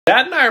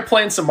Dad and I are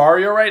playing some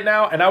Mario right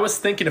now, and I was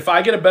thinking if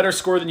I get a better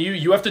score than you,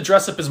 you have to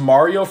dress up as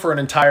Mario for an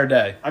entire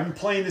day. I've been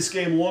playing this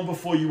game long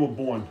before you were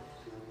born.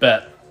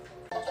 Bet.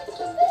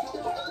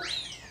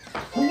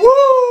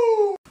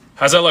 Woo!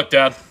 How's that look,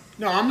 Dad?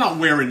 No, I'm not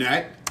wearing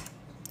that.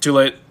 Too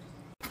late.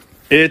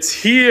 It's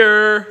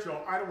here.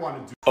 Joe, I don't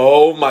want to do.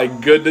 Oh my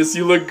goodness,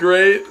 you look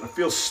great. I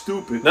feel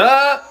stupid.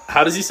 Nah,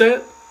 how does he say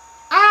it?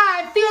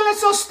 I'm feeling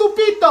so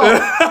stupido.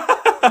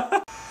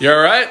 You all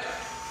right?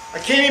 I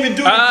can't even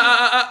do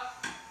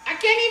I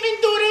can't even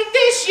do the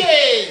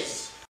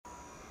dishes.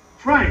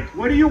 Frank,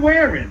 what are you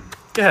wearing?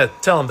 Go ahead,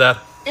 tell him, Dad.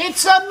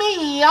 It's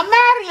me, a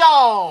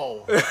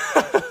Mario.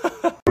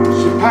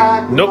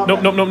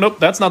 Nope.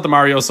 That's not the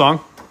Mario song.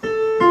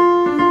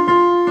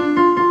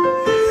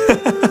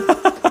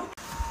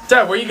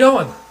 Dad, where you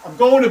going? I'm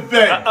going to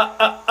bed.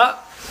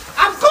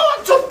 I'm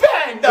going to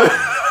bed.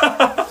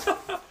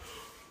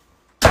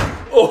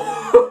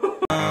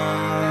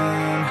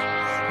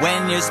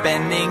 When you're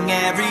spending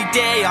every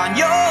day on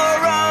your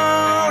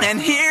own, and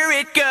here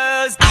it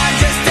goes. I'm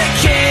just a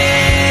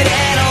kid,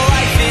 and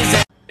life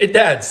is. Hey,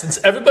 Dad, since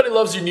everybody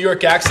loves your New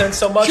York accent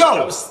so much,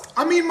 Joe,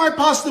 I mean my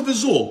pasta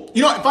visual.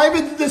 You know, if I ever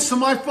did this to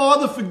my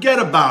father, forget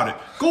about it.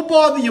 Go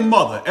bother your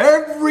mother.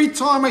 Every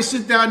time I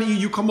sit down to you,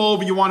 you come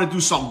over, you want to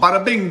do something.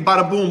 Bada bing,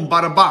 bada boom,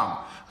 bada bam.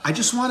 I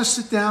just want to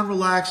sit down,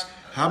 relax,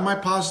 have my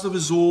pasta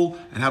visual,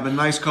 and have a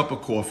nice cup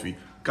of coffee.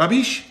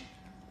 Gabish?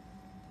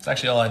 That's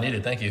actually all I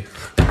needed, thank you.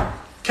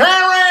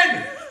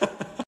 Karen!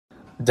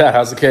 Dad,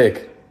 how's the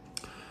cake?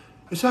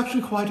 It's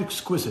actually quite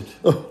exquisite.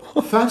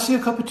 Fancy a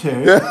cup of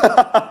tea?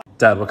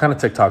 Dad, what kind of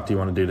TikTok do you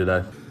want to do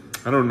today?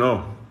 I don't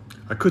know.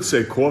 I could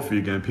say coffee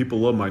again. People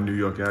love my New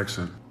York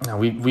accent. No,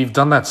 we've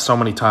done that so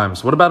many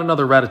times. What about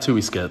another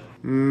Ratatouille skit?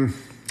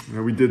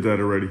 Yeah, we did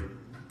that already.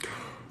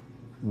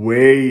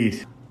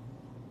 Wait,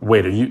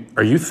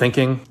 are you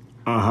thinking?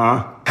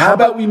 Uh-huh. How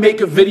about we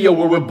make a video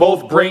where we're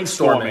both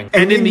brainstorming,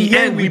 and in the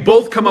end, we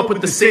both come up with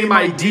the same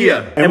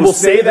idea, and we'll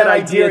say that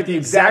idea at the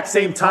exact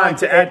same time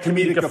to add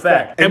comedic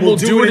effect. And we'll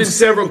do it in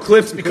several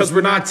clips because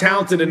we're not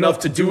talented enough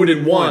to do it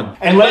in one.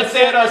 And let's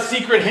add our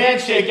secret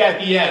handshake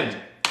at the end.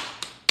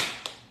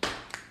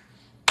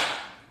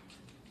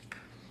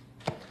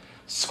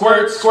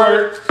 Squirt,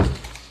 squirt.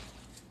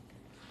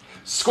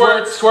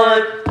 Squirt,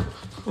 squirt.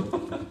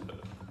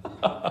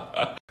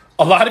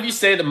 A lot of you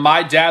say that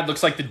my dad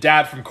looks like the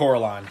dad from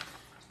Coraline.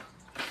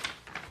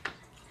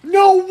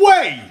 No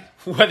way!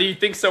 Whether you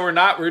think so or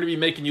not, we're going to be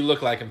making you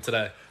look like him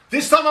today.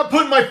 This time I'm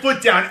putting my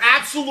foot down.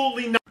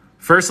 Absolutely not.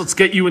 First, let's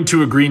get you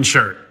into a green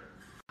shirt.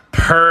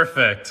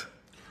 Perfect.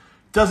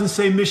 Doesn't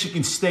say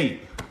Michigan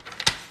State.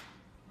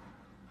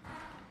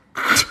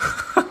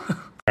 All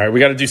right, we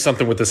got to do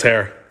something with this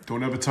hair.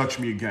 Don't ever touch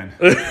me again.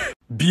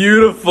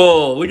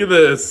 Beautiful. Look at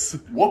this.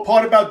 What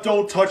part about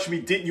don't touch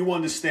me didn't you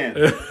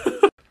understand?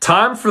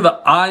 Time for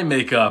the eye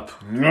makeup.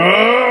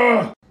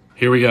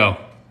 Here we go.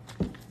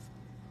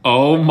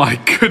 Oh my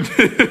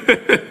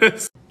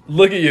goodness.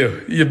 Look at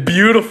you. You're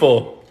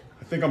beautiful.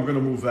 I think I'm gonna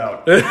move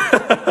out. In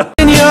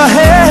your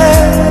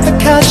head, I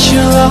catch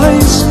your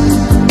eyes.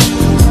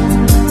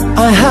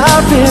 I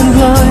have been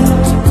blind.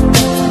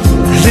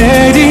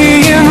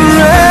 Lady in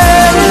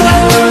red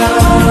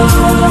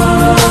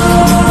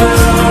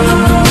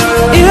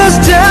is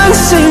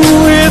dancing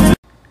with.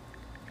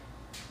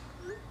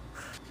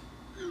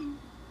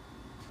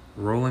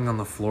 Rolling on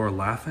the floor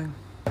laughing?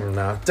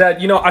 No.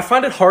 Dad, you know, I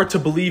find it hard to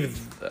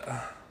believe...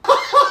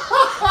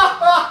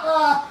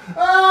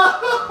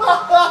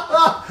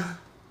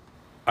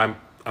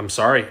 I'm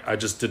sorry. I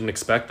just didn't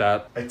expect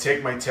that. I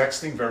take my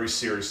texting very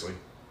seriously.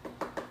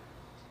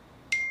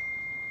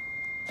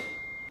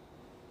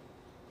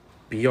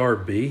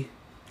 BRB?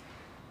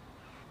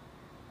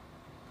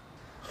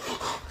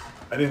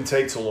 I didn't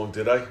take too long,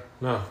 did I?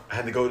 No. I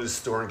had to go to the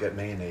store and get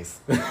mayonnaise.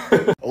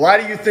 A lot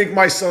of you think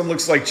my son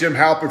looks like Jim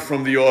Halpert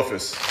from The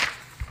Office.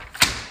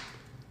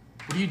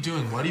 What are you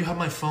doing? Why do you have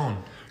my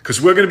phone? Because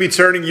we're going to be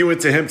turning you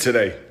into him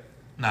today.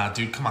 Nah,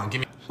 dude, come on,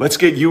 give me... Let's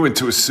get you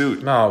into a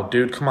suit. No,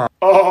 dude, come on.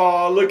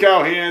 Oh, look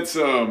how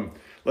handsome.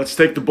 Let's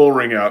take the bull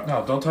ring out.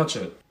 No, don't touch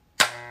it.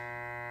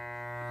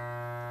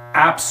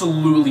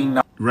 Absolutely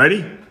not.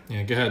 Ready?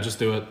 Yeah, go ahead, just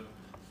do it.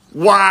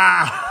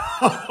 Wow.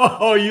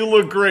 Oh, you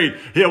look great.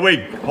 Here,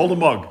 wait. Hold the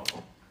mug.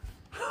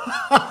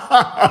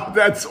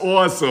 That's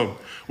awesome.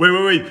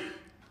 Wait.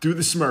 Do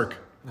the smirk.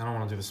 I don't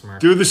want to do the smirk.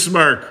 Do the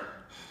smirk.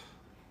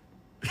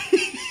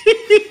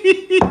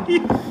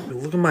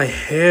 Look at my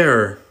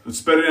hair.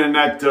 It's better than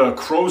that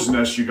crow's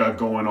nest you got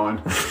going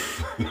on.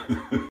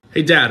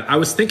 Hey, Dad, I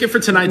was thinking for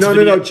tonight's video...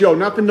 video... No, Joe,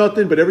 not for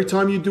nothing, but every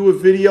time you do a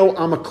video,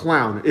 I'm a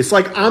clown. It's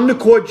like I'm the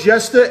court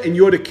jester and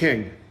you're the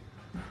king.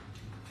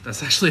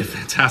 That's actually a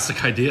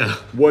fantastic idea.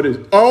 What is...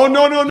 Oh,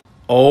 no.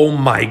 Oh,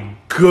 my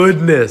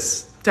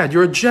goodness. Dad,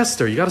 you're a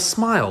jester. You gotta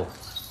smile.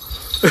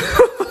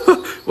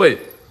 Wait,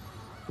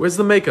 where's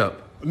the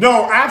makeup?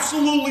 No,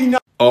 absolutely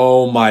not.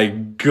 Oh, my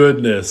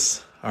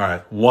goodness. All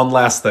right, one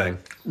last thing.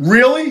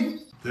 Really?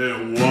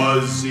 There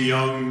was a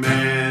young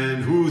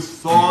man who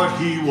thought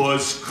he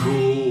was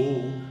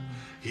cool.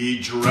 He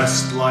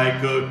dressed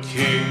like a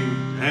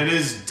king and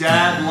his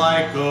dad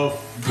like a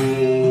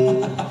fool.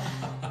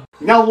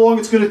 You know how long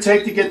it's gonna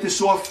take to get this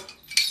off?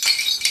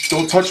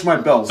 Don't touch my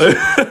bells.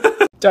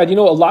 Dad, you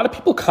know, a lot of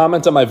people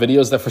comment on my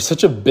videos that for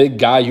such a big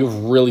guy, you have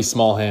really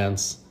small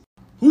hands.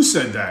 Who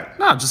said that?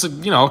 No, just,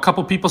 you know, a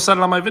couple people said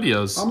it on my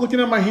videos. I'm looking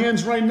at my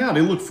hands right now.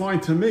 They look fine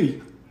to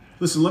me.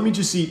 Listen, let me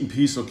just eat in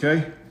peace,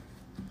 okay?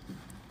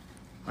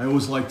 I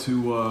always like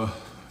to,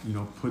 you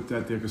know, put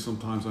that there because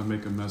sometimes I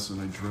make a mess and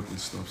I drip and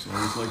stuff. So I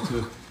always like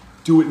to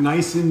do it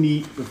nice and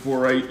neat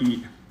before I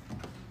eat.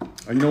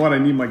 You know what? I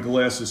need my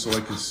glasses so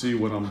I can see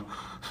what I'm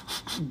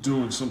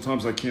doing.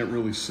 Sometimes I can't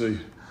really see.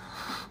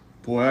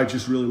 Boy, I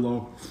just really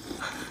low.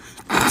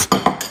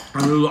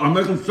 I'm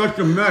making such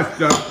a mess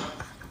that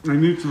I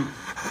need to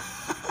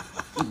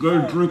get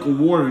a drink of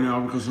water now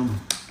because I'm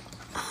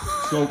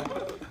so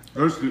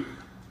thirsty.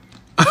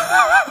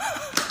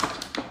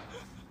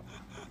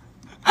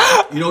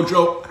 You know,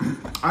 Joe,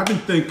 I've been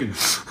thinking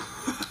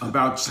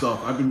about stuff.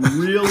 I've been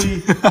really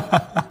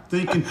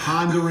thinking,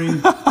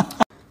 pondering.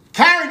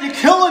 Karen, you're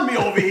killing me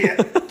over here.